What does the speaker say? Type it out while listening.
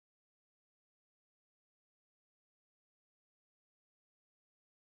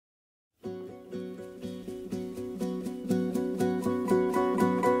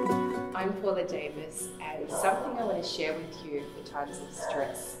I'm Paula Davis, and something I want to share with you for times of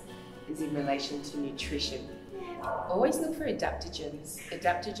stress is in relation to nutrition. Always look for adaptogens.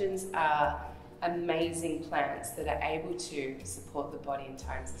 Adaptogens are amazing plants that are able to support the body in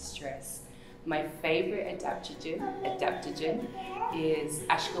times of stress. My favorite adaptogen is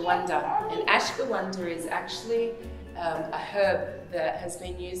Ashwaganda, and Ashwaganda is actually a herb that has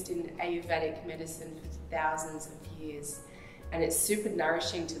been used in Ayurvedic medicine for thousands of years, and it's super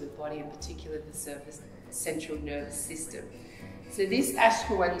nourishing to the body, in particular the central nervous system. So this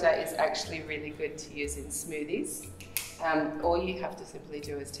Ashwaganda is actually really good to use in smoothies. All you have to simply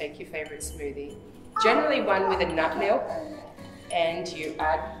do is take your favorite smoothie, generally one with a nut milk, and you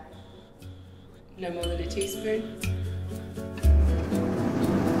add no more than a teaspoon